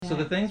So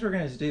the things we're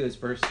going to do is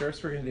first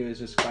we're going to do is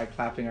just by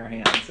clapping our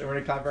hands. And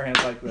we're going to clap our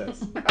hands like this.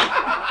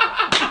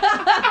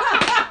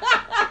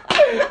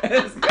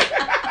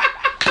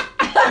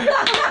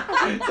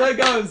 So it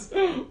goes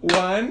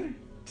 1,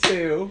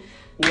 2,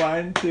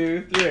 1,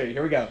 2, 3.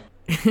 Here we go.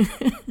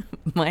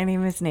 My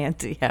name is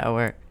Nancy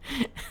Howard,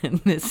 and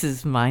this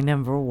is my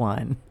number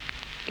one.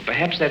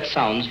 Perhaps that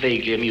sounds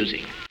vaguely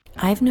amusing.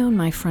 I've known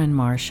my friend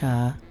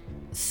Marcia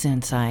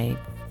since I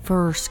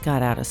first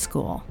got out of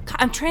school.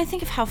 I'm trying to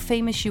think of how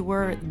famous you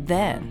were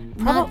then.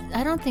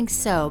 I don't think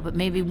so, but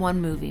maybe one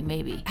movie,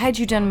 maybe. Had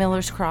you done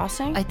Miller's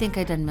Crossing? I think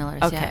I'd done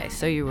Miller's, Okay,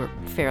 so you were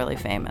fairly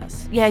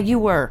famous. Yeah, you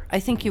were. I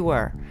think you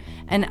were.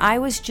 And I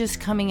was just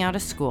coming out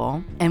of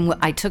school, and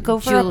I took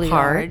over a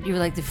part. You were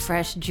like the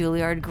fresh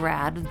Juilliard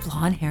grad with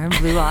blonde hair and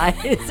blue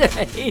eyes,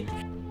 right?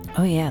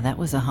 Oh yeah, that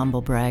was a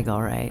humble brag,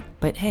 all right.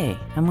 But hey,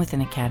 I'm with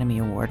an Academy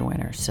Award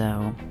winner,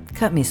 so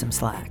cut me some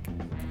slack.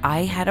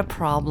 I had a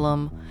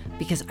problem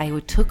because I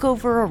took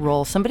over a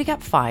role. Somebody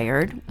got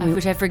fired.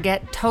 Which I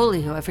forget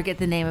totally who. I forget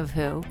the name of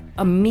who.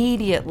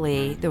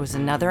 Immediately, there was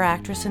another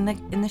actress in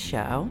the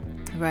show.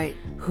 Right.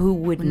 Who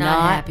would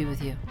not happy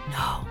with you.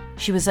 No.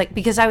 She was like,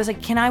 because I was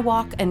like, can I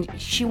walk? And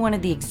she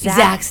wanted the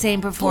exact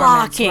same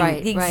performance. Blocking.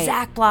 Right, the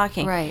exact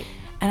blocking. Right.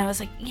 And I was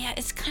like, yeah,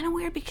 it's kind of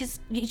weird because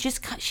she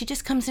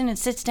just comes in and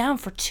sits down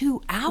for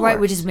 2 hours. Right,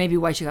 which is maybe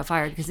why she got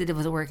fired, because it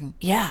wasn't working.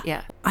 Yeah.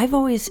 Yeah. I've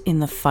always, in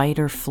the fight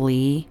or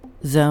flee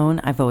zone,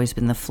 I've always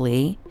been the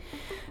flea.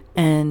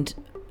 And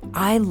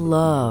I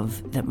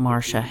love that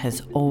Marcia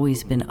has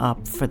always been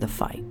up for the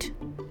fight.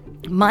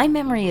 My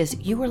memory is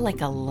you were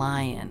like a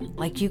lion.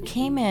 Like you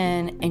came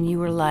in and you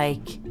were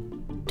like,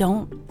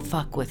 don't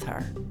fuck with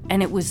her.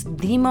 And it was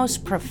the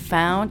most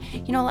profound.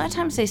 You know, a lot of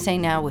times they say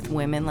now with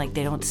women, like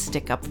they don't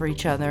stick up for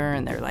each other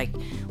and they're like,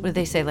 what do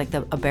they say, like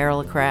a barrel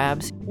of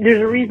crabs?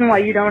 There's a reason why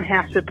you don't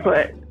have to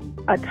put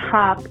a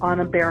top on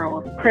a barrel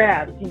of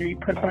crabs. You know, you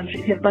put a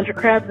bunch of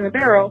crabs in a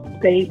barrel,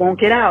 they won't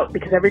get out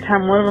because every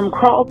time one of them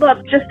crawls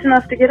up just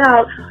enough to get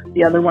out,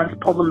 the other ones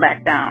pull them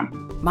back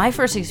down. My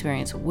first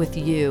experience with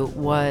you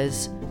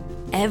was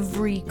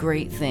every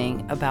great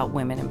thing about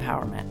women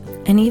empowerment.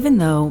 And even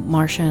though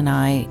Marcia and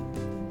I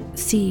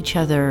see each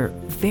other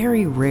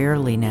very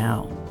rarely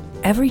now,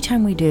 every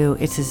time we do,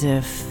 it's as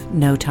if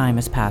no time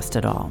has passed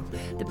at all.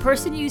 The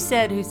person who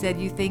said you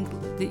think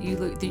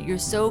that you're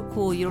so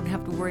cool you don't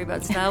have to worry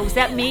about style, was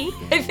that me?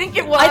 I think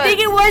it was. I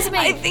think it was me.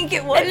 I think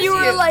it was. And you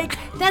were like,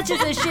 that's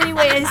just a shitty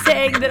way of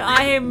saying that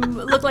I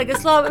look like a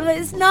slob. I'm like,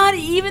 it's not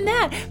even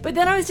that. But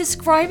then I was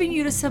describing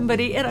you to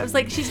somebody, and I was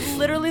like, she's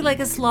literally like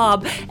a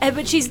slob,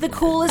 but she's the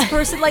coolest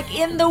person like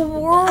in the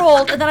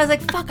world. And then I was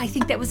like, fuck, I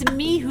think that was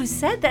me who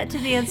said that to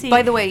Nancy.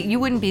 By the way, you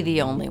wouldn't be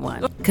the only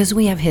one. Because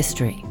we have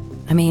history.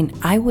 I mean,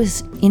 I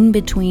was in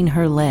between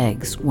her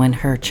legs when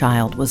her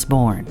child was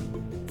born,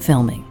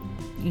 filming.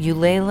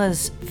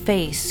 Euleila's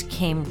face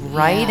came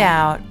right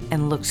out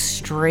and looked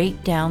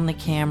straight down the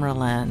camera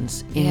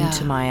lens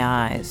into my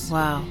eyes.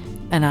 Wow.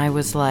 And I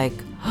was like,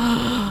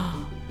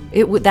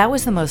 that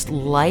was the most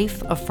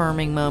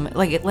life-affirming moment.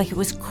 Like it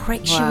was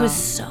crazy. Wow. She was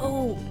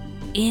so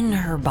in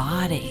her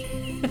body.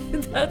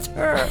 That's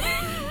her.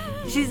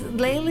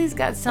 Layla's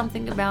got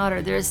something about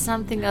her. There's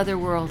something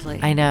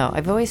otherworldly. I know.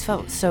 I've always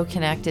felt so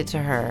connected to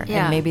her.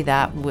 Yeah. And maybe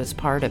that was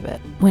part of it.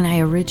 When I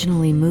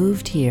originally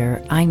moved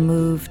here, I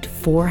moved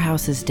 4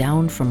 houses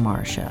down from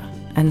Marcia.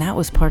 And that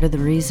was part of the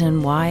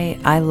reason why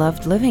I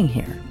loved living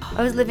here.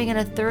 I was living in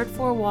a 3rd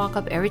floor walk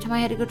up. Every time I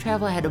had to go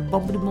travel, I had to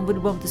bump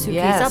the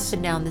suitcase up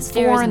and down the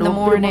stairs. 4 in the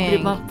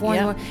morning. 4 in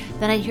the morning.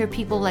 Then I'd hear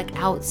people like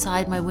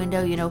outside my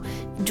window, you know,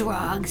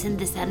 drugs and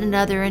this, that, and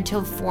another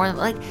until 4.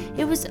 Like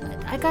it was,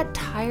 I got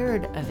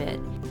tired of it.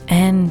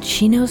 And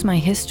she knows my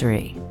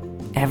history,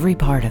 every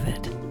part of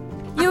it.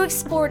 You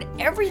explored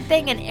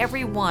everything and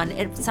everyone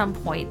at some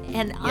point,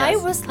 and I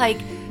was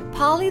like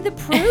Polly the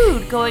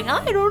Prude going,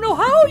 I don't know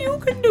how you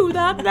can do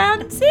that,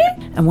 Nancy.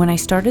 And when I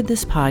started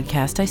this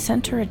podcast, I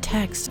sent her a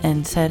text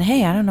and said,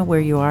 hey, I don't know where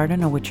you are, I don't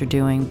know what you're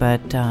doing,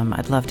 but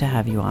I'd love to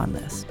have you on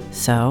this.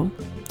 So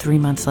 3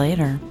 months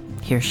later,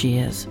 here she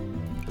is.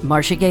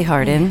 Marcia Gay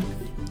Harden.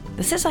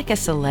 This is like a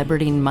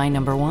celebrity my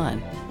number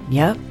one.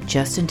 Yep,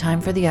 just in time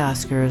for the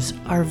Oscars,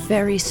 our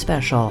very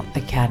special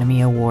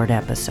Academy Award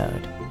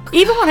episode.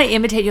 Even when I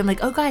imitate you, I'm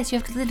like, oh, guys, you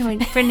have to listen to my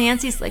friend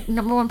Nancy's like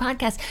number one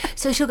podcast.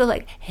 So she'll go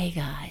like, hey,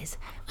 guys,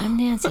 I'm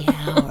Nancy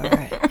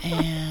Howard.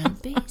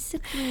 And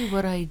basically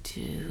what I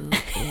do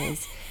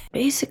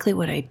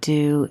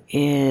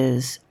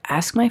is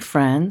ask my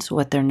friends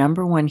what their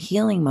number one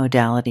healing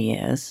modality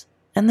is,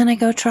 and then I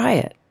go try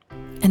it.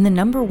 And the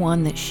number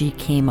one that she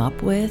came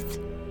up with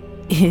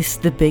is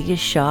the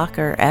biggest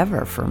shocker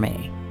ever for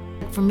me.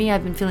 For me,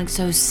 I've been feeling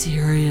so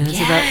serious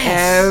about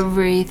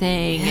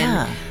everything.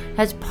 Yeah. And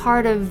as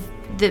part of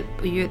the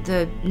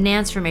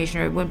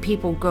transformation, or when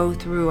people go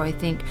through, I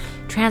think,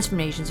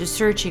 transformations or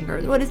searching, or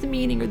what is the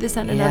meaning, or this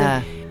and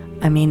another.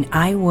 I mean,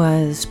 I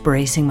was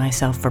bracing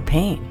myself for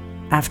pain.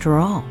 After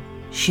all,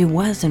 she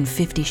was in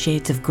 50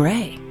 Shades of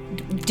Grey.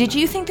 Did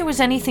you think there was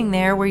anything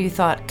there where you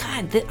thought,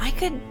 God,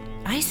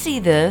 I see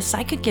this,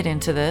 I could get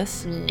into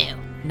this? No.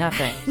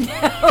 Nothing.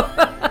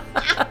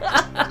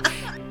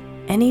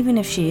 And even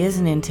if she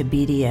isn't into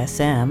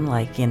BDSM,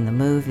 like in the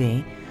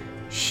movie,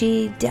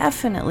 she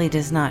definitely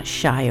does not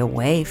shy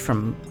away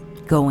from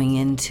going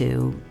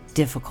into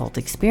difficult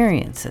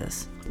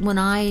experiences. When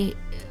I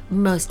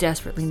most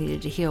desperately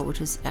needed to heal, which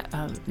was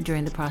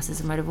during the process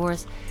of my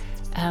divorce,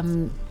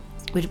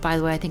 which, by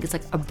the way, I think is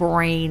like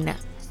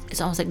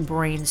it's almost like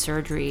brain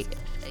surgery.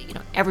 You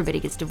know, everybody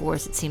gets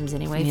divorced, it seems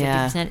anyway, 50%.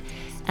 Yeah. And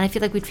I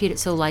feel like we treat it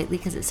so lightly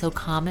because it's so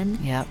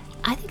common. Yep.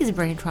 I think it's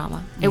brain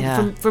trauma.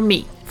 Yeah. For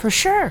me. For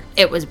sure.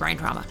 It was brain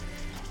trauma.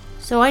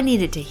 So I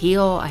needed to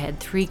heal. I had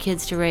 3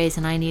 kids to raise,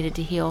 and I needed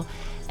to heal.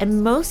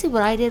 And mostly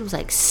what I did was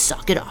like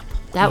suck it up.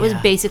 That was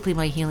basically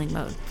my healing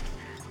mode.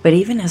 But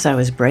even as I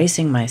was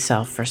bracing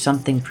myself for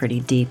something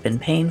pretty deep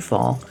and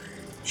painful,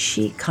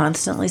 she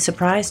constantly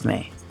surprised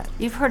me.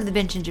 You've heard of the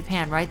bench in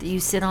Japan, right? That you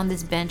sit on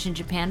this bench in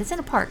Japan. It's in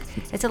a park.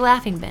 It's a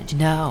laughing bench.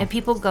 No. And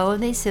people go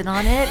and they sit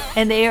on it,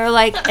 and they are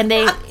like, and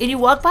you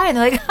walk by and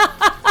they're like,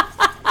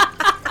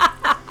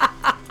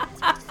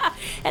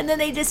 and then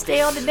they just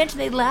stay on the bench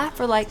and they laugh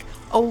for like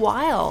a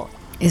while.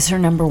 Is her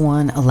number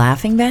one a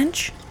laughing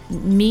bench?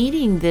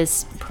 Meeting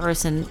this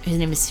person, his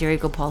name is Siri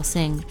Gopal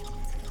Singh.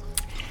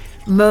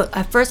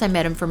 At first I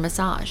met him for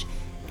massage.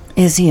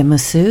 Is he a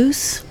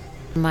masseuse?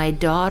 My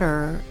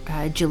daughter,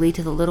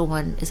 Jalita, the little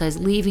one, as I was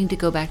leaving to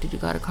go back to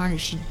Dugata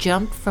Carnage, she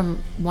jumped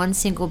from one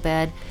single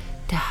bed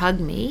to hug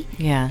me.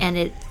 Yeah. And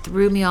it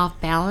threw me off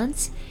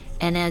balance.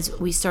 And as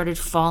we started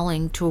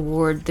falling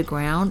toward the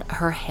ground,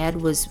 her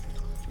head was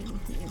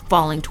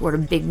falling toward a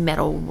big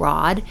metal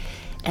rod.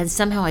 And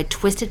somehow I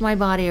twisted my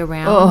body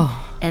around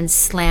and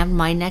slammed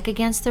my neck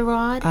against the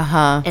rod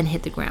and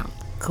hit the ground.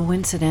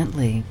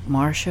 Coincidentally,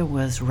 Marcia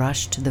was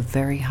rushed to the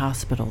very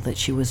hospital that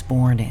she was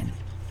born in.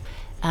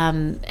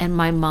 And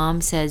my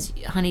mom says,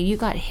 honey, you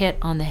got hit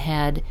on the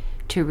head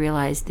to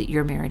realize that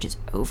your marriage is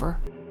over.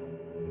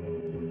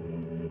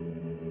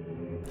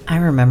 I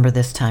remember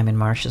this time in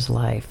Marcia's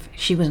life.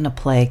 She was in a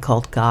play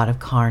called God of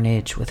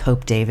Carnage with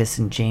Hope Davis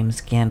and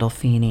James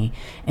Gandolfini,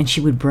 and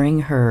she would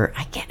bring her,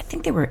 I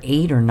think they were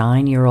 8 or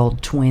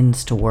 9-year-old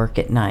twins to work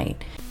at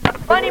night.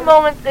 Funny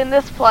moments in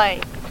this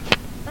play.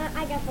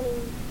 I got funny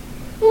moments.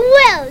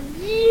 Well,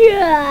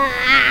 John.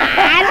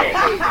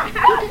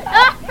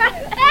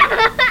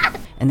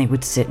 And they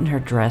would sit in her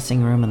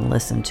dressing room and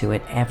listen to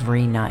it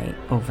every night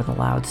over the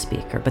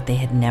loudspeaker, but they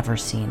had never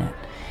seen it.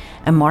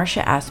 And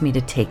Marcia asked me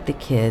to take the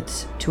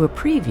kids to a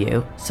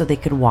preview so they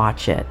could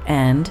watch it.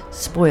 And,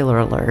 spoiler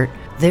alert,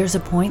 there's a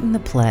point in the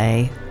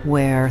play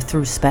where,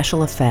 through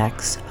special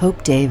effects,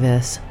 Hope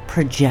Davis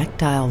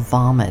projectile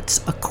vomits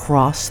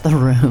across the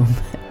room.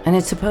 And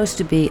it's supposed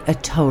to be a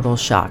total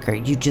shocker.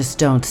 You just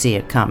don't see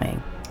it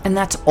coming. And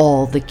that's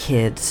all the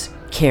kids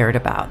cared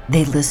about.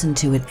 They listened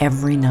to it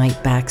every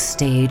night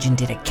backstage and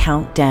did a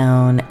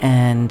countdown,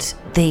 and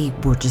they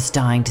were just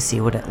dying to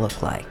see what it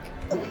looked like.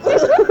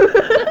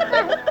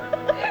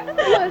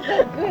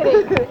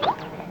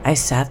 I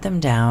sat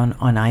them down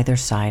on either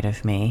side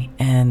of me,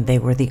 and they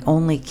were the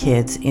only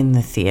kids in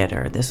the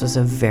theater. This was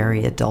a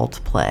very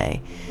adult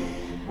play.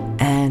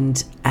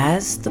 And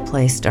as the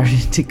play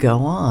started to go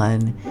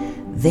on,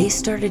 they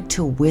started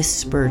to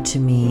whisper to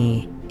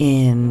me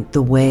in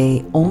the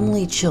way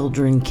only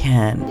children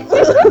can,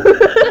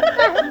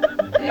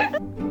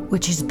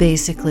 which is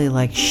basically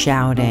like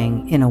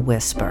shouting in a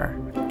whisper.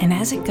 And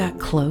as it got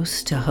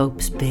close to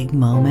Hope's big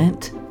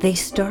moment, they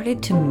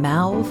started to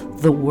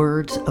mouth the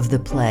words of the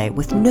play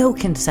with no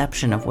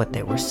conception of what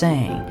they were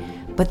saying,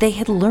 but they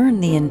had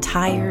learned the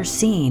entire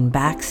scene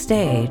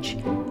backstage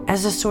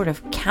as a sort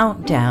of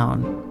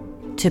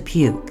countdown to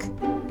puke.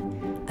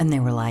 And they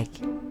were like,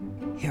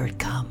 here it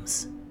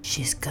comes.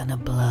 She's gonna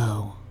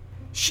blow.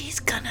 She's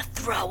gonna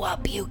throw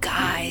up, you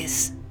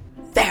guys.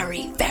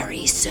 Very,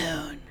 very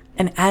soon.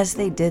 And as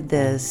they did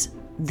this,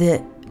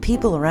 the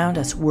people around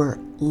us were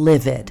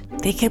livid.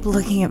 They kept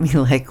looking at me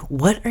like,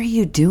 what are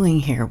you doing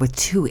here with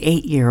 2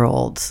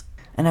 8-year-olds?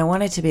 And I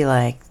wanted to be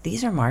like,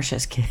 these are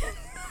Marcia's kids.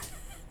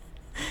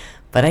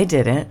 But I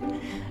didn't.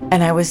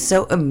 And I was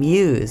so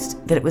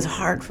amused that it was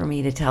hard for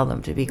me to tell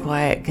them to be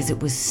quiet because it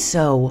was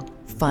so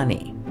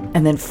funny.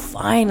 And then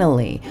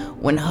finally,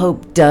 when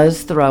Hope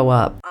does throw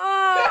up,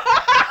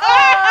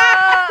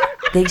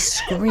 they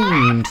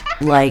screamed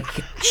like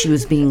she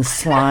was being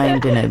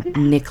slimed in a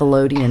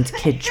Nickelodeon's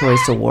Kid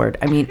Choice Award.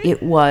 I mean,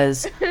 it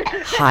was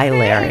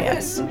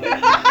hilarious.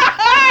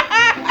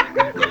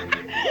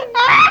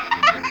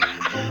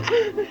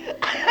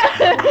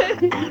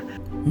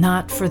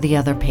 Not for the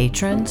other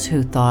patrons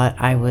who thought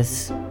I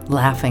was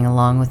laughing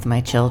along with my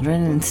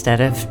children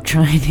instead of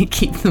trying to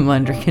keep them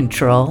under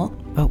control.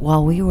 But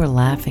while we were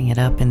laughing it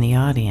up in the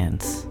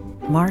audience,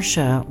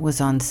 Marcia was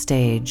on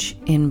stage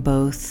in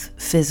both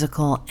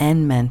physical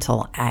and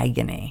mental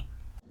agony.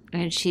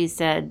 And she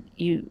said,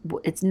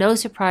 it's no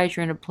surprise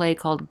you're in a play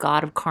called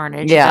God of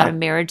Carnage Yeah. about a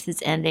marriage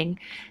that's ending,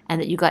 and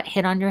that you got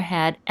hit on your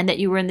head, and that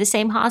you were in the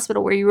same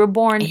hospital where you were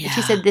born. Yeah.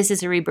 She said, this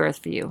is a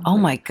rebirth for you. Oh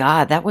my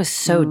God, that was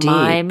so deep.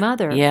 My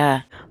mother.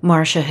 Yeah.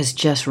 Marcia has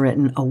just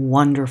written a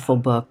wonderful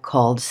book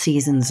called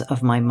Seasons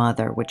of My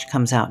Mother, which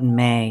comes out in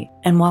May.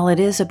 And while it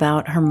is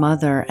about her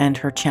mother and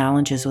her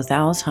challenges with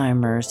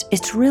Alzheimer's,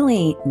 it's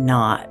really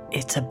not.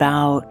 It's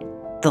about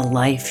the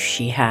life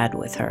she had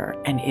with her.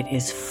 And it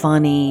is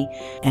funny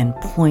and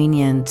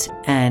poignant.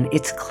 And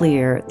it's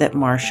clear that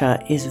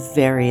Marcia is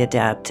very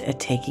adept at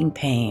taking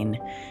pain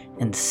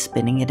and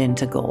spinning it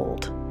into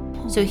gold.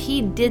 So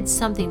he did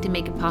something to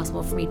make it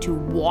possible for me to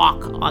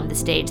walk on the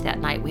stage that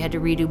night. We had to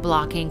redo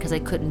blocking because I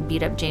couldn't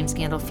beat up James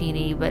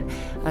Gandolfini, but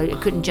I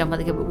couldn't jump on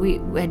the but we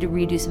had to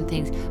redo some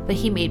things. But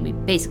he made me,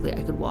 basically,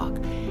 I could walk.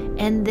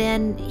 And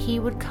then he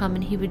would come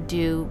and he would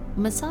do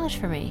massage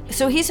for me.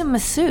 So he's a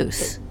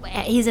masseuse.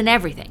 He's in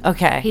everything.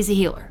 Okay. He's a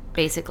healer,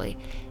 basically.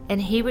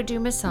 And he would do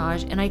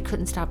massage, and I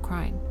couldn't stop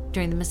crying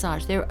during the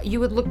massage. There,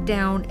 you would look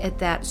down at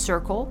that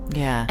circle,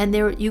 Yeah. and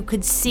there you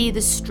could see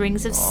the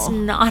strings of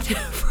snot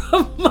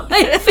from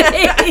my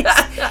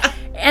face,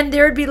 and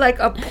there would be like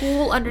a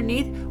pool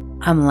underneath.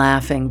 I'm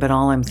laughing, but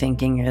all I'm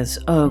thinking is,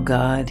 oh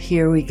God,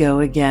 here we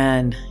go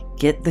again.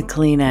 Get the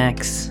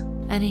Kleenex.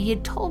 And he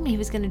had told me he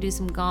was going to do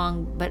some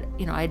gong, but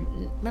I'd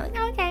be like,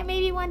 okay,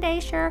 maybe one day,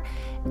 sure.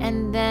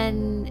 And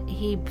then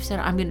he said,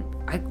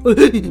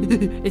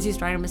 as he's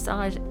trying to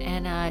massage,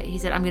 and he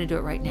said, I'm going to do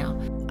it right now.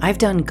 I've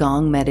done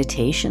gong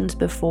meditations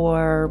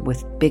before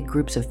with big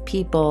groups of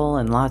people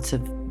and lots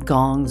of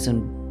gongs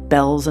and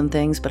bells and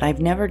things, but I've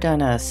never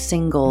done a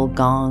single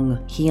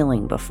gong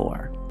healing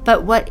before.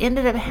 But what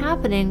ended up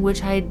happening,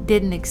 which I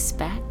didn't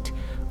expect,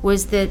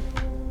 was that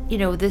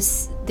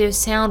their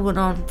sound went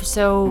on for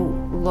so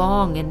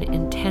long and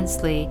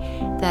intensely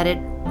that it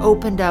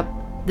opened up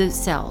the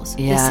cells.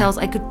 Yeah. The cells,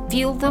 I could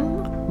feel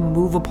them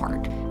move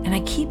apart. And I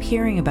keep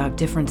hearing about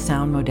different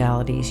sound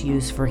modalities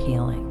used for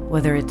healing,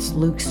 whether it's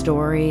Luke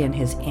Story and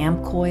his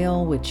amp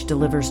coil, which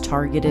delivers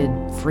targeted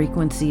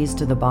frequencies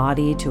to the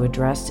body to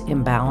address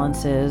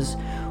imbalances,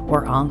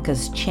 or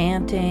Anka's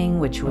chanting,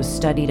 which was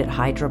studied at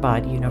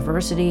Hyderabad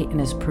University and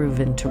is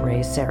proven to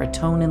raise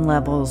serotonin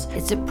levels.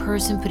 It's a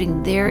person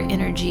putting their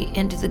energy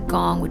into the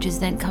gong, which is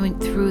then coming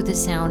through the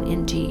sound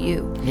into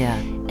you. Yeah.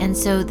 And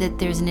so that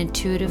there's an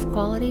intuitive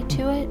quality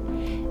to it.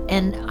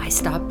 And I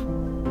stopped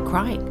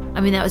crying. I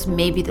mean, that was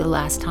maybe the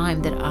last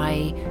time that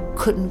I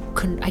couldn't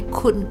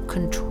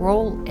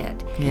control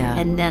it. Yeah.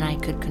 And then I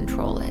could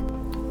control it.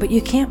 But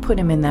you can't put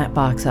him in that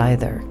box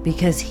either,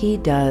 because he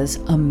does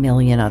a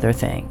million other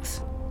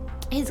things.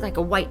 He's like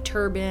a white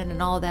turban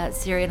and all that,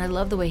 Siri, and I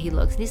love the way he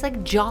looks. And he's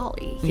like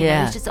jolly. You know,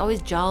 Yeah. he's just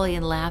always jolly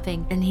and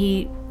laughing. And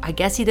I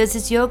guess he does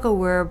this yoga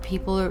where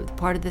people are,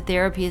 part of the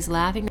therapy is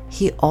laughing.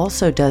 He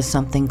also does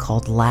something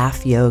called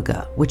laugh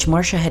yoga, which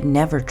Marcia had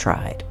never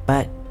tried,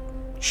 but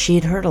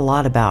she'd heard a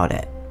lot about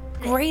it.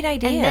 Great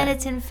idea. And then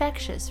it's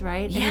infectious,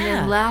 right? Yeah. And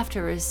then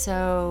laughter is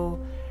so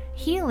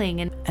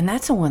healing. And And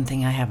that's the one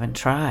thing I haven't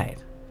tried.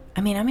 I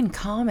mean, I'm in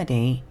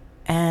comedy,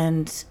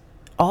 and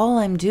all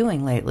I'm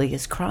doing lately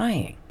is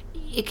crying.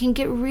 it can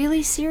get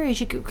really serious.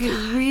 You can get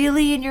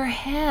really in your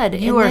head.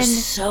 You and are then,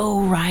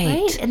 so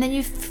right. And then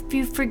you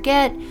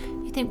forget.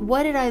 You think,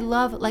 what did I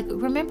love? Like,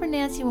 remember,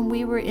 Nancy, when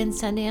we were in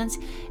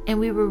Sundance and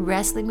we were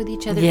wrestling with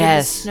each other in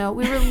the snow?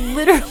 We were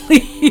literally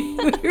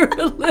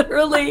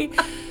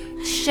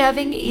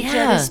shoving each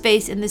other's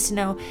face in the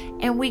snow,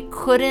 and we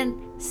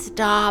couldn't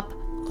stop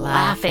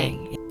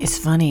laughing. It's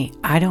funny,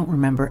 I don't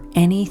remember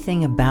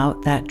anything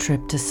about that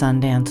trip to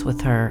Sundance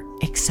with her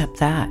except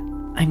that.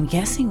 I'm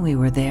guessing we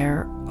were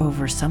there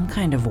over some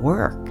kind of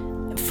work.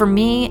 For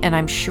me, and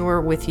I'm sure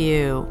with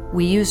you,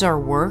 we use our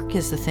work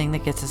as the thing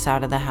that gets us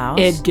out of the house.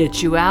 It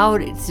gets you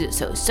out. It's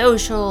so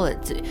social.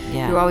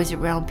 Yeah. You're always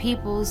around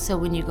people. So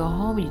when you go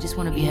home, you just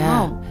want to be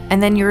home.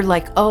 And then you're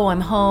like, oh,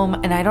 I'm home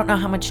and I don't know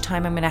how much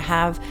time I'm going to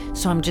have,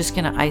 so I'm just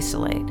going to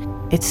isolate.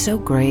 It's so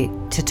great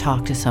to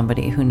talk to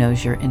somebody who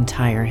knows your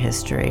entire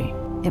history.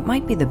 It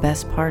might be the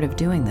best part of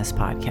doing this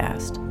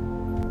podcast.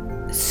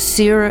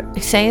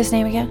 Say his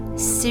name again?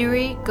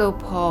 Siri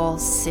Gopal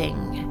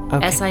Singh.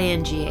 Okay.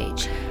 Singh.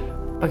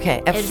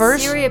 Okay, at And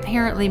first... Siri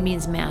apparently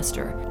means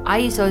master. I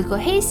used to always go,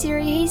 hey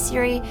Siri, hey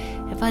Siri.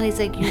 And finally it's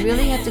like, you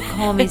really have to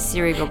call me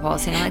Siri Gopal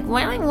Singh. I'm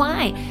like,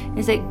 why? And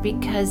it's like,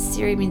 because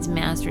Siri means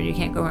master. You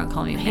can't go around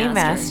calling me Hey,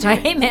 master.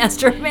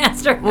 master. Hey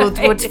master. Well,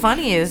 what's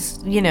funny is,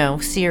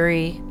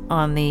 Siri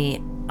on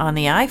the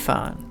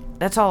iPhone.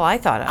 That's all I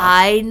thought of.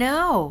 I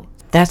know.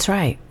 That's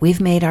right. We've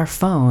made our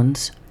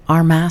phones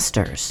our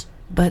masters.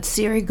 But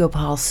Siri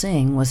Gopal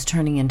Singh was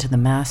turning into the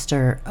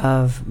master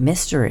of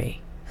mystery.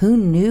 Who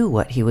knew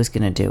what he was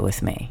going to do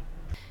with me?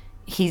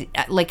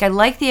 I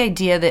like the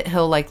idea that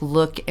he'll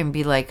look and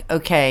be like,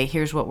 okay,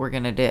 here's what we're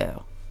going to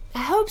do.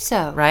 I hope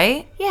so.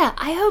 Right? Yeah,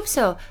 I hope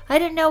so. I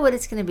don't know what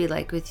it's going to be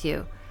like with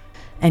you.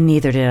 And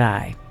neither did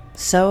I.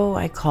 So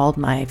I called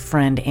my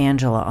friend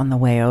Angela on the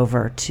way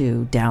over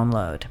to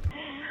download.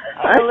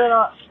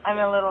 I'm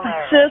a little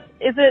nervous.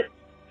 Is it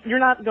You're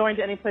not going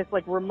to any place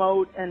like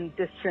remote and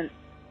distant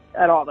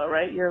at all, though,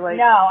 right? You're like,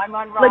 no, I'm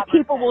on Robertson. Like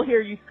people will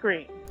hear you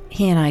scream.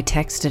 He and I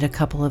texted a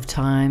couple of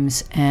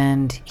times,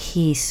 and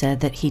he said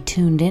that he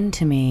tuned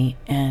into me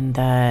and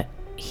that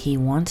he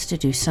wants to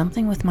do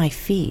something with my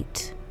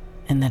feet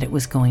and that it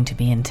was going to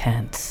be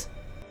intense.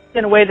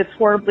 In a way that's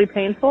horribly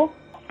painful?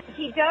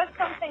 He does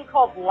something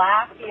called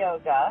laugh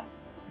yoga.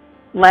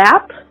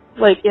 Lap?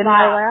 Like in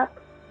my lap?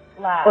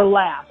 Laugh. Or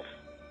laugh?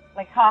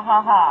 Like ha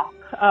ha ha.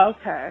 Oh,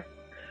 okay.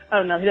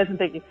 Oh, no, he doesn't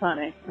think he's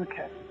funny.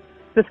 Okay.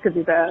 This could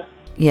be bad.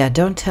 Yeah,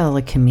 don't tell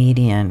a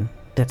comedian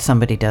that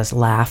somebody does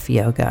laugh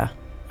yoga.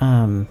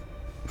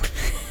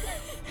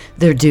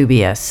 They're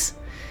dubious.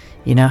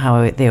 You know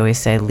how they always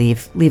say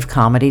leave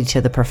comedy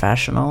to the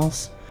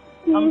professionals?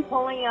 I'm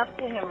pulling up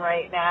to him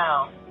right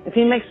now. If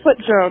he makes foot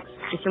jokes,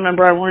 just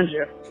remember I warned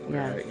you.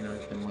 Yeah. You know,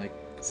 I've been like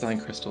selling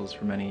crystals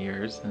for many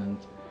years, and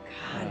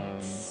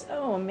It's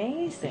so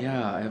amazing.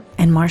 yeah.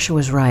 And Marsha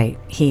was right.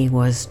 He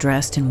was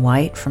dressed in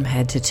white from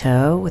head to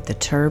toe with a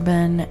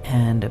turban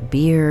and a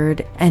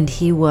beard, and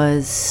he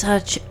was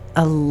such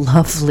a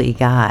lovely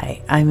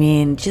guy. I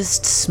mean,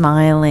 just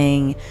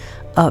smiling,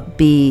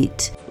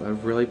 upbeat. A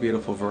really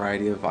beautiful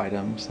variety of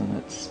items, and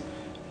it's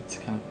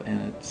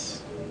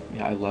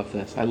I love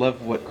this. I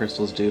love what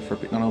crystals do for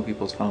not only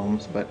people's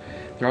homes, but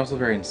they're also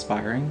very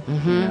inspiring, you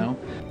know?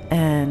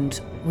 And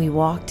we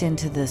walked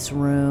into this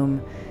room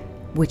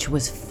which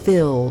was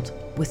filled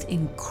with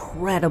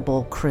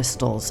incredible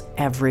crystals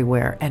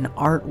everywhere and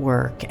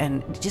artwork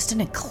and just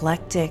an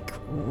eclectic,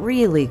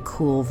 really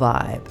cool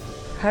vibe.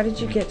 How did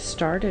you get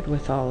started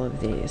with all of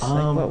these?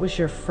 Like, what was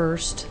your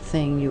first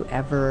thing you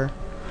ever...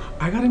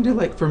 I got into,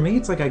 like, for me,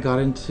 it's like I got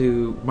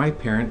into, my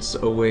parents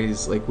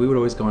always, like, we would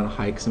always go on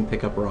hikes and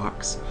pick up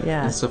rocks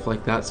and stuff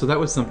like that. So that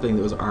was something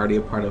that was already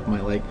a part of my,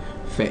 like,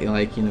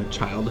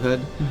 childhood.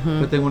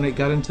 But then when it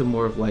got into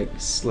more of, like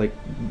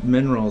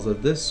minerals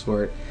of this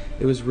sort,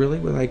 it was really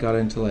when I got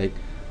into, like,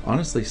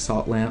 honestly,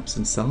 salt lamps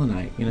and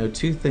selenite. You know,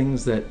 two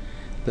things that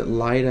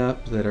light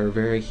up, that are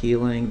very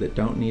healing, that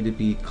don't need to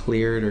be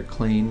cleared or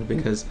cleaned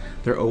because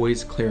they're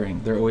always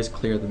clearing. They're always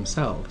clear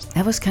themselves.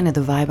 That was kind of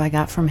the vibe I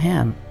got from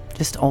him.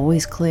 Just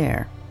always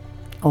clear,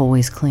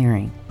 always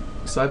clearing.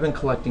 So I've been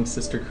collecting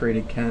Sister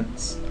Created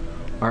Kent's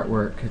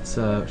artwork.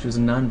 She was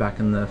a nun back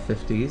in the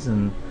 50s,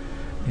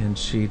 and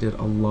she did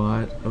a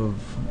lot of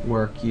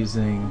work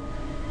using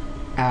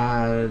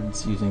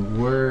ads, using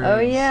words. Oh,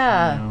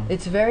 yeah. You know.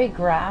 It's very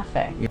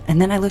graphic.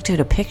 And then I looked at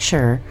a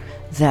picture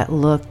that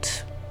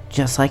looked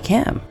just like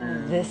him.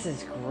 This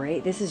is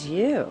great. This is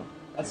you.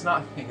 That's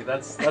not me.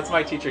 That's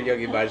my teacher,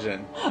 Yogi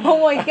Bhajan.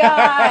 Oh, my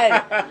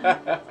God.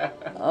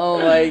 Oh,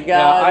 my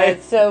God.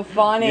 That's so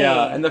funny.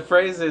 Yeah, and the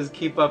phrase is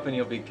keep up and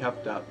you'll be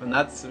kept up. And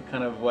that's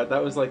kind of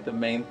that was like the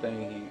main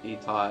thing he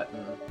taught.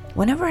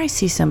 Whenever I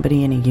see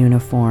somebody in a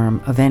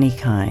uniform of any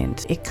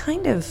kind, it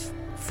kind of,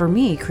 for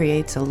me,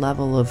 creates a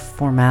level of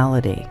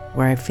formality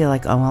where I feel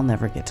like, oh, I'll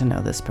never get to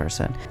know this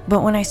person.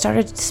 But when I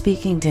started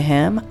speaking to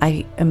him,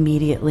 I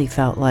immediately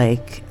felt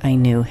like I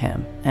knew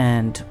him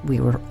and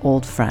we were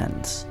old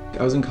friends.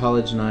 I was in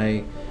college and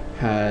I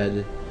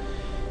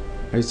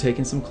was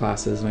taking some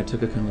classes and I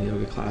took a Kundalini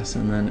yoga class,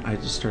 and then I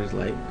just started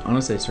I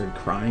started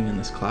crying in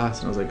this class,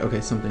 and I was like,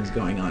 okay, something's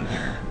going on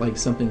here. Like,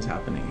 something's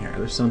happening here.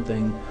 There's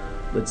something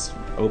that's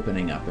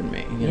opening up in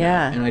me. You know?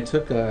 And I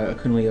took a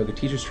Kundalini yoga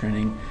teacher's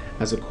training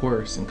as a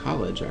course in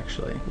college,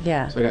 actually.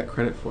 Yeah. So I got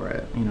credit for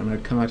it. You know, and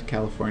I'd come out to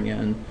California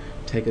and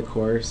take a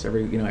course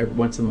every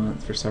once a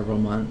month for several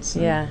months.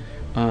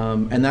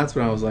 And that's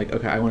when I was like,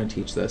 okay, I want to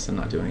teach this and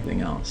not do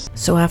anything else.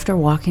 So after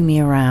walking me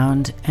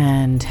around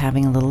and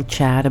having a little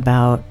chat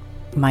about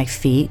my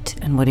feet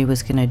and what he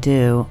was going to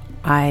do,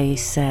 I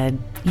said,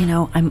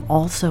 I'm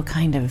also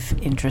kind of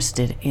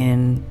interested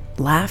in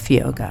laugh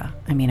yoga.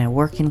 I mean, I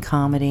work in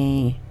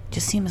comedy.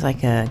 Just seems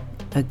like a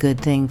good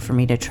thing for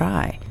me to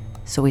try.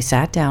 So we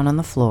sat down on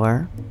the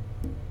floor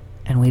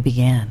and we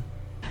began.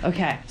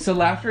 Okay. So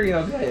laughter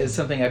yoga is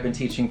something I've been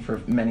teaching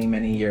for many,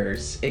 many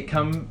years.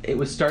 It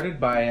was started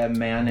by a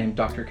man named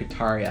Dr.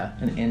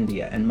 Kataria in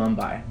India, in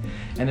Mumbai.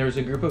 And there was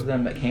a group of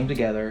them that came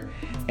together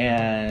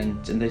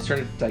and they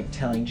started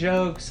telling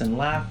jokes and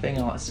laughing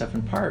and all that stuff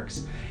in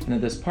parks, and at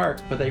this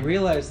park. But they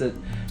realized that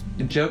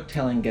the joke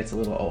telling gets a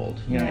little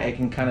old. It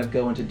can kind of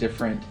go into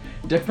different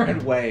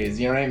ways.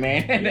 You know what I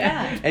mean?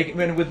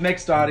 And with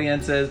mixed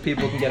audiences,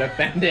 people can get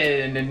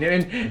offended, and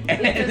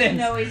it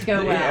doesn't always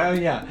go well.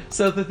 Yeah.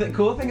 So the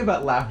cool thing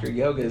about laughter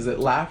yoga is that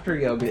laughter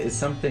yoga is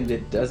something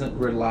that doesn't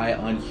rely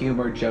on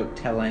humor, joke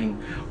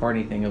telling, or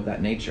anything of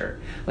that nature.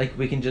 Like,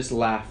 we can just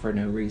laugh for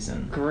no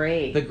reason.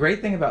 Great. The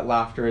great thing about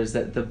laughter is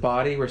that the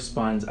body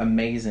responds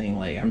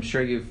amazingly. I'm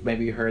sure you've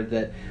maybe heard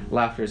that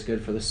laughter is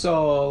good for the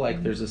soul.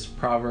 Like, there's this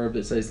proverb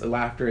that says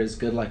laughter is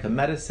good like a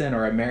medicine,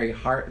 or a merry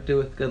heart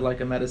doeth good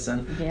like a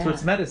medicine. So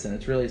it's medicine.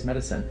 It's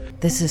medicine.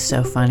 This is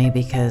so funny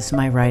because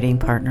my writing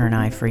partner and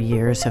I for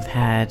years have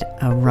had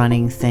a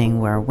running thing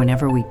where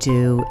whenever we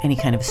do any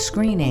kind of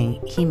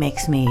screening, he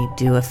makes me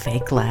do a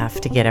fake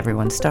laugh to get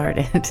everyone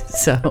started.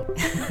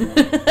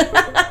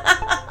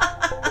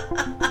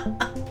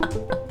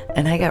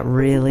 and I got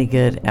really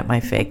good at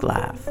my fake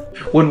laugh.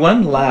 When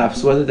one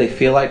laughs, whether they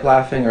feel like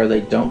laughing or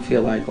they don't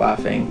feel like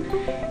laughing,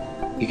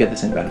 you get the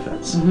same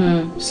benefits.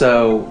 Mm-hmm.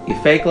 So you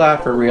fake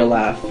laugh or real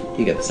laugh,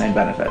 you get the same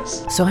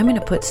benefits. So I'm going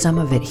to put some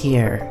of it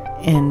here,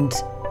 and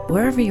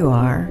wherever you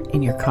are,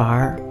 in your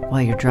car,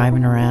 while you're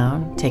driving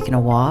around, taking a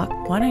walk,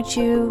 why don't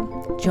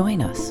you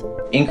join us?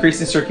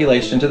 Increasing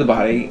circulation to the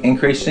body,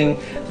 increasing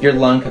your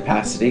lung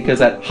capacity, because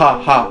that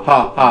ha, ha,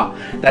 ha, ha,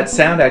 that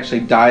sound actually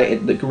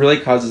it really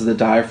causes the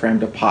diaphragm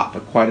to pop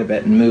quite a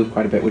bit and move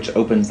quite a bit, which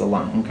opens the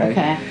lung,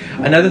 okay?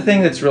 Another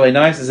thing that's really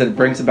nice is that it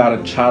brings about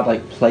a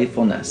childlike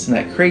playfulness, and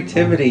that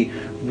creativity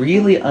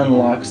really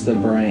unlocks the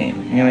brain,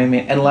 you know what I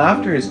mean? And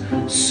laughter is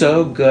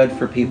so good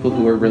for people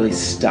who are really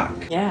stuck.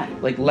 Yeah.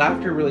 Like,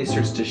 laughter really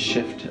starts to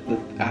shift the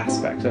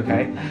aspect,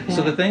 okay?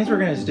 So the things we're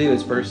going to do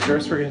is first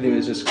we're going to do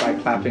is just by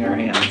clapping our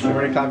hands. So we're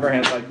going to clap our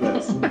hands like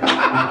this.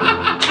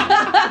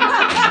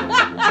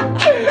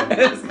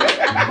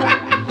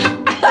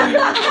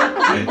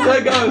 So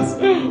it goes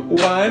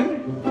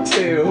 1,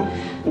 2,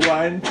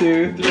 1,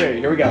 2, 3.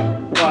 Here we go.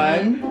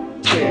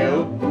 1,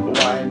 2,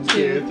 1,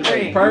 2,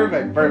 3.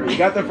 Perfect. You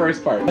got the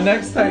first part. The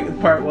next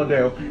part we'll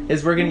do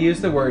is we're going to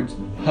use the words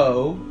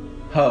ho,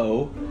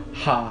 ho,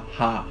 ha,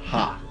 ha,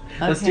 ha.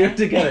 Let's do it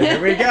together. Here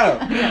we go.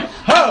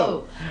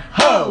 Ho,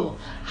 ho,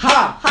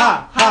 ha,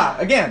 ha, ha.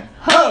 Again.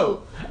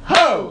 Ho,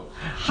 ho,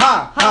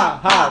 ha, ha,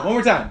 ha. One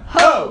more time.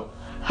 Ho,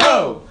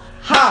 ho,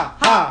 ha,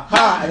 ha,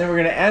 ha. And then we're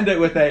going to end it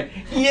with a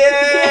yay.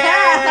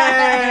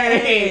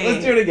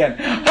 Let's do it again.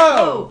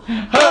 Ho,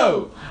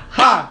 ho,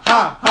 ha,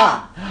 ha,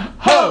 ha.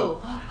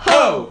 Ho,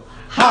 ho,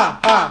 ha,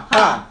 ha,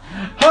 ha.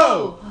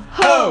 Ho,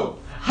 ho,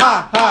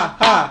 ha, ha,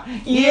 ha.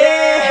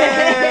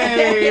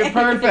 Yay!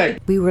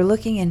 Perfect. We were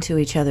looking into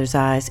each other's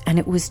eyes, and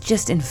it was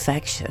just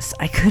infectious.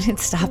 I couldn't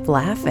stop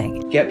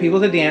laughing. Get people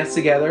to dance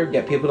together,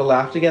 get people to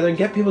laugh together, and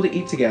get people to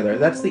eat together.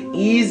 That's the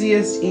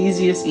easiest. You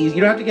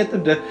don't have to get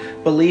them to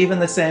believe in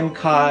the same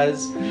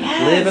cause,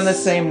 live in the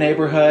same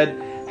neighborhood,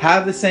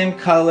 have the same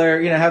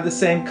color, have the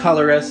same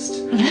colorist.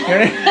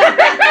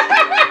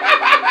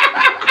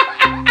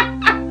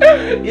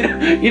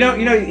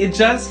 You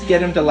just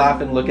get them to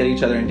laugh and look at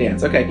each other and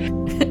dance. Okay.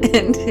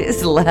 And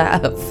his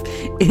laugh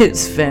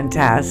is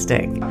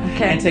fantastic.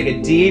 Okay. And take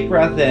a deep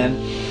breath in.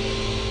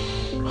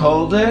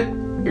 Hold it.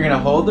 You're gonna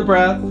hold the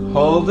breath.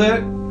 Hold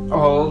it.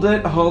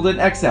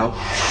 Exhale.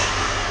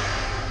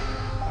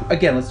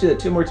 Again, let's do that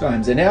 2 more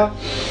times. Inhale.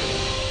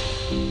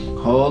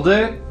 Hold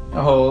it.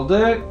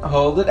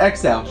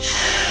 Exhale.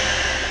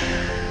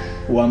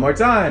 1 more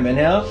time.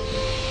 Inhale.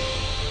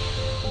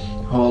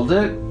 Hold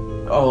it.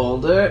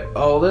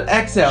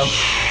 Exhale.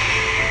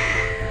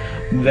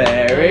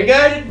 Very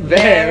good.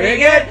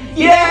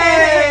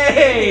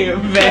 Yay!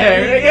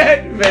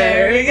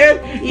 Very good.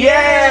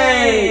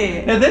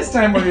 Yay! Now this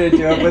time we're going to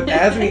do it with,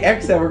 as we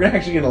exhale, we're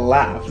actually going to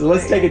laugh. So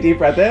let's take a deep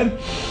breath in.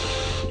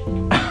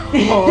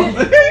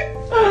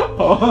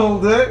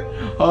 Hold it.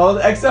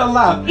 Exhale,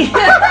 laugh.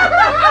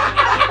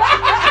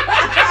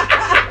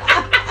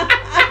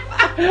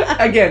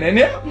 Again,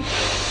 inhale.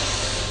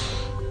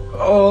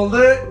 Hold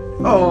it.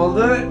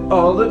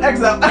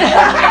 Exhale.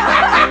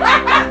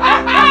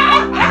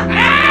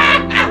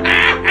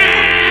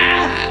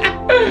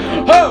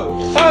 Ho,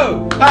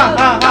 ha,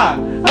 ha, ha.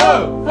 Ho,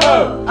 ha,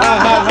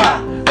 ha, ha.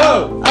 Ho,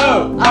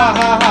 ha,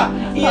 ha, ha.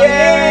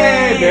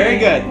 Yay! Very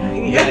good.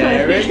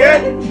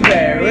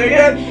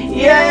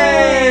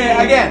 Yay!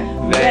 Again.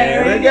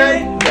 Very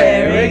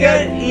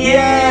good.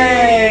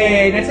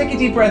 Yay! Now take a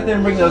deep breath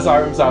in, bring those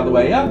arms all the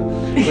way up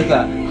with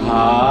a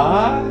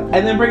ha,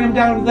 and then bring them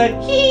down with a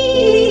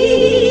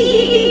hee.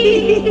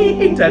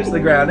 Touch the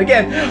ground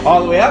again,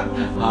 all the way up.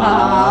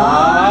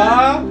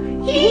 Ha,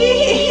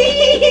 hee.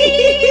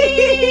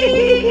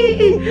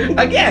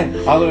 Again,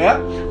 all the way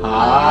up.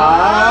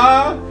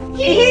 Ha,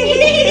 hee.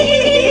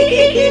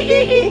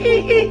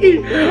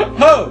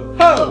 Ho,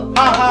 ha,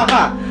 ha,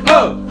 ha. Ho,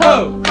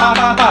 ha,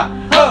 ha, ha.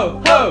 Ho,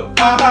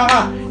 ha, ha,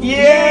 ha.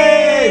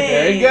 Yay!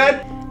 Very good.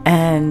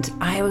 And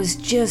I was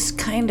just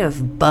kind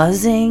of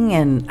buzzing,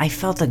 and I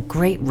felt a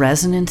great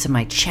resonance in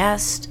my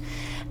chest.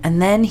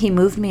 And then he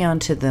moved me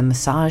onto the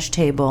massage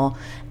table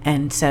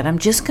and said, I'm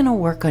just going to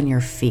work on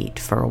your feet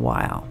for a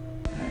while.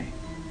 Okay.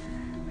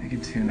 I can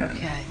tune in.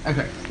 Okay.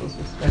 So let's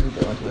just go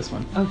into this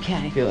one.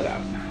 Okay. Feel it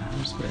out.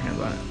 Just put your hands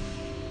on it.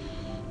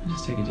 And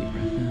just take a deep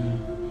breath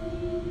in.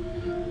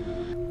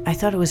 I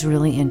thought it was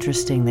really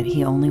interesting that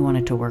he only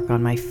wanted to work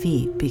on my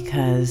feet,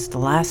 because the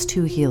last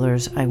 2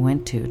 healers I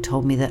went to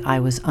told me that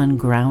I was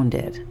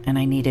ungrounded and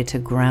I needed to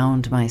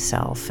ground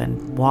myself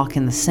and walk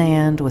in the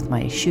sand with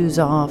my shoes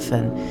off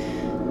and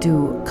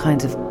do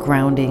kinds of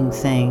grounding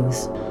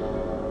things.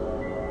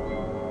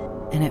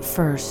 And at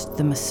first,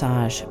 the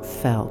massage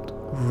felt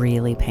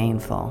really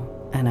painful,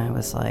 and I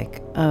was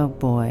like, oh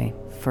boy,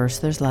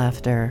 first there's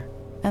laughter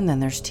and then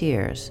there's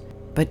tears.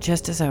 But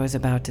just as I was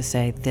about to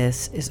say,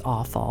 this is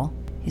awful,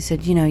 he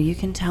said, you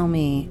can tell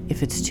me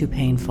if it's too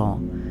painful,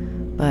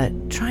 but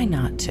try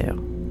not to.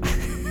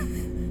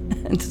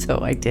 And so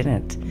I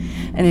didn't.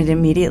 And it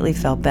immediately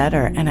felt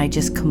better, and I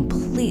just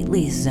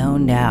completely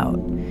zoned out.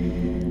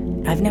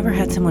 I've never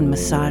had someone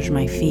massage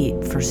my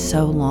feet for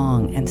so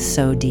long and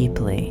so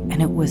deeply,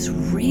 and it was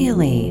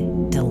really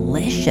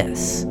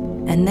delicious.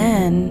 And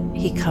then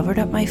he covered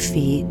up my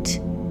feet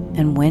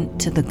and went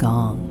to the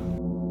gong.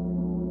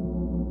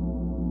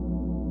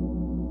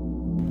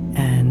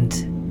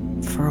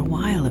 And for a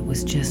while it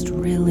was just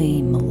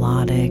really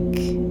melodic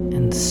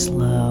and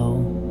slow.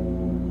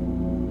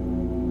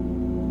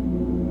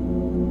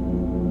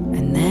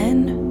 And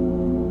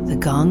then the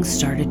gong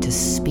started to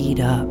speed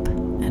up,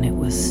 and it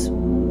was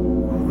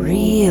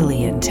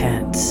really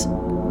intense.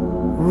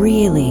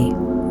 Really,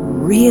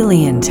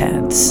 really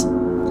intense.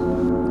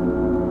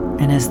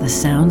 And as the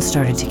sound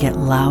started to get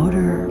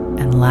louder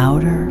and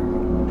louder,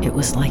 it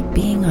was like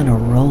being on a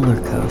roller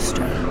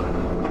coaster.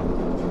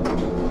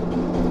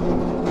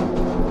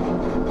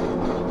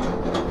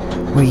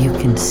 Where you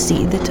can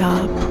see the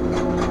top,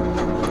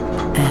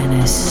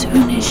 and as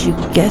soon as you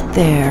get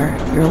there,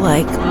 you're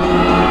like,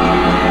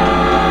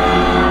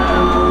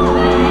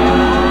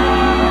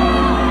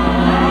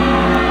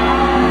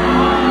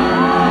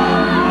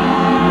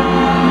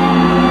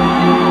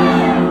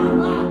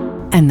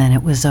 and then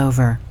it was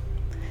over.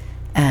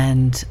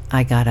 And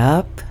I got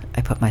up,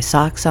 I put my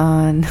socks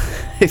on,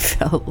 I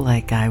felt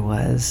like I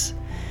was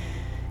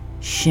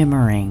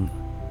shimmering.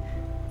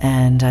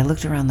 And I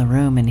looked around the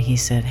room and he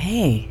said,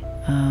 "Hey,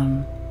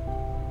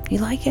 you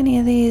like any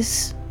of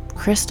these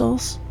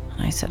crystals?"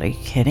 And I said, "Are you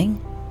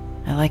kidding?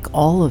 I like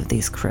all of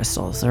these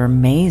crystals, they're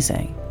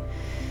amazing."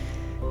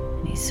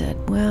 And he said,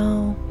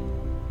 "Well,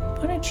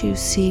 why don't you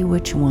see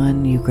which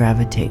one you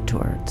gravitate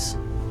towards?"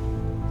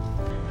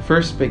 The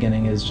first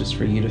beginning is just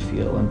for you to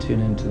feel and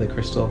tune into the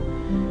crystal.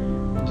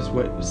 Just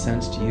what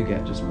sense do you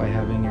get just by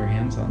having your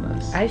hands on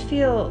this? I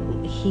feel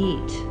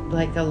heat,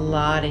 like a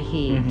lot of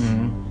heat,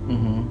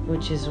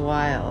 which is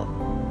wild.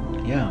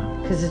 Yeah.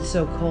 Because it's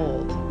so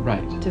cold.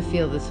 Right. To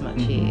feel this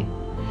much heat.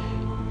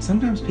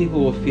 Sometimes people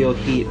will feel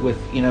heat with,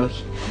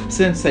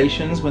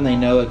 sensations when they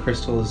know a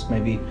crystal is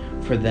maybe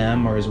for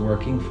them or is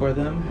working for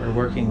them or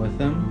working with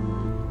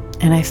them.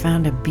 And I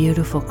found a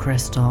beautiful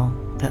crystal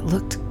that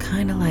looked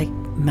kind of like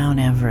Mount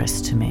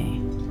Everest to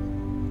me.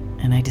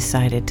 And I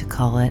decided to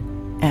call it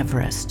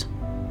Everest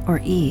or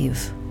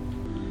Eve.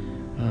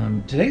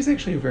 Today's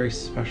actually a very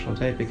special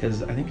day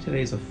because I think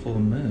today's a full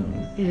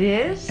moon. It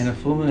is? And a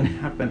full moon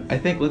happened, I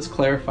think, let's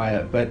clarify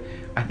it, but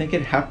I think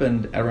it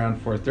happened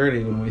around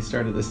 4:30 when we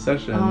started this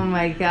session. Oh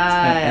my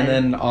God. And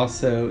then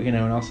also,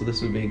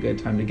 this would be a good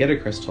time to get a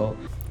crystal.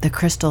 The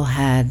crystal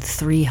had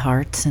 3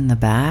 hearts in the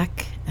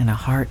back and a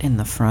heart in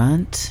the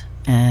front,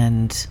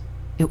 and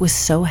it was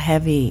so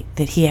heavy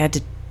that he had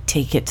to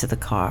take it to the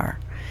car.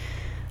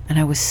 And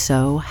I was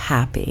so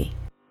happy.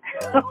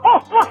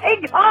 Oh my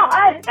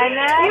God! And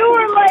then you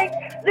were like,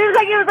 it was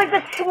like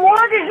the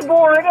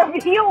smorgasbord of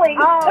healing.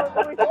 Oh,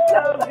 it was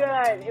so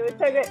good. It was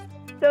so good.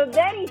 So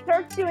then he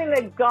starts doing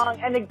the gong,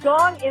 and the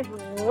gong is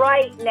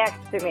right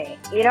next to me.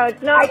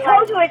 It's not. I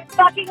told you it's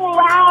fucking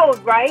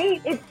loud,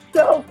 right? It's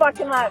so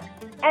fucking loud.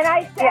 And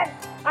I said,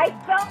 I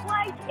felt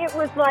like it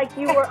was like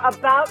you were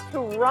about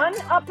to run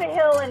up a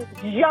hill and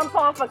jump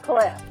off a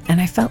cliff.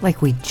 And I felt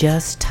like we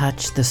just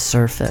touched the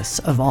surface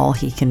of all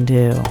he can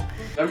do.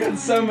 I've got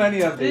so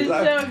many of these. It's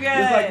so good.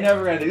 It's like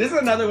never ending. This is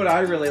another one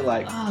I really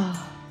like.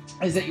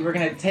 Is that you were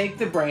going to take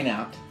the brain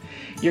out.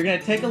 You're going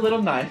to take a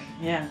little knife.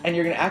 Yeah. And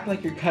you're going to act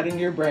like you're cutting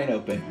your brain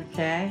open.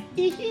 Okay.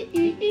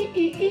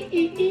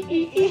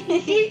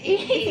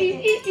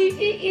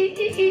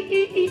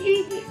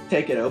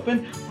 Take it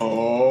open.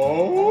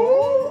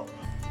 Oh.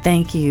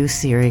 Thank you,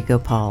 Siri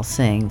Gopal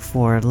Singh,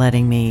 for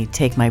letting me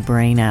take my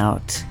brain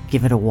out,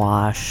 give it a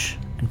wash,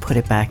 and put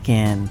it back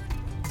in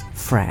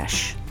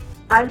fresh.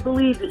 I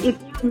believe that if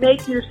you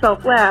make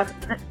yourself laugh,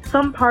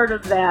 some part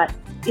of that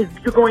is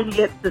you're going to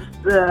get this,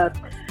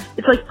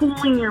 it's like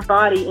fooling your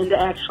body into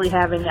actually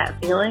having that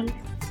feeling.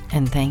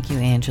 And thank you,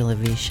 Angela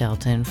V.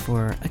 Shelton,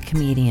 for a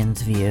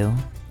comedian's view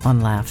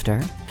on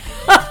laughter.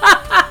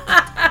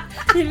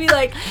 You'd be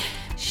like,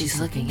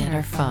 she's looking at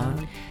her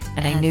phone.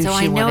 And I knew so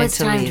she I know wanted it's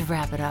to time leave. to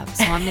wrap it up.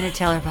 So I'm going to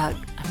tell her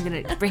I'm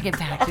going to bring it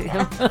back to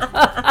him.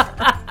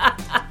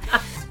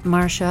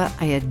 Marsha,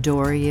 I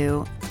adore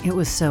you. It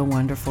was so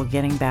wonderful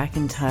getting back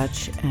in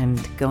touch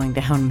and going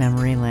down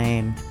memory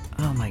lane.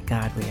 Oh my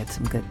God, we had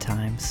some good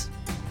times.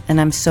 And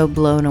I'm so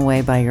blown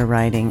away by your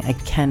writing. I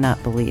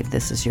cannot believe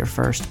this is your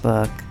first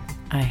book.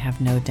 I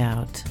have no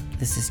doubt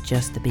this is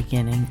just the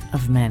beginning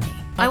of many.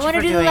 I want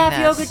to do the laugh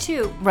yoga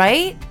too.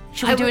 Right?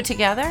 Should we do it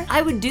together?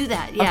 I would do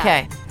that, yeah.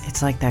 Okay.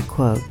 It's like that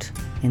quote,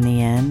 in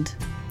the end,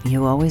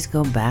 you always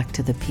go back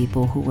to the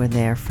people who were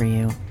there for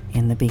you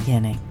in the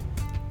beginning.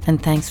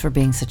 And thanks for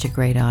being such a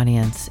great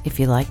audience. If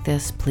you like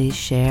this, please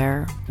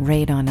share,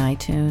 rate on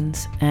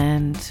iTunes,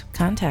 and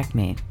contact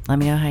me. Let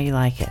me know how you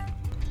like it.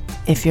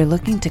 If you're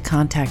looking to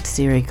contact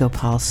Siri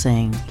Gopal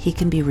Singh, he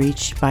can be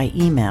reached by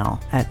email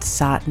at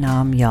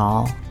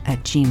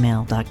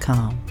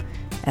satnamyal@gmail.com.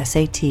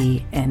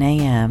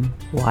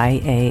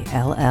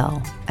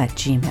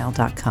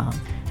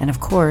 SATNAMYALL@gmail.com. And of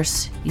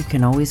course, you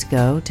can always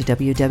go to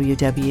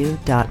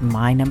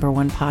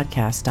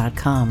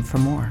www.mynumberonepodcast.com for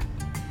more.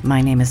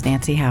 My name is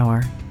Nancy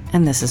Hauer,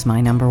 and this is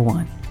my number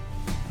one.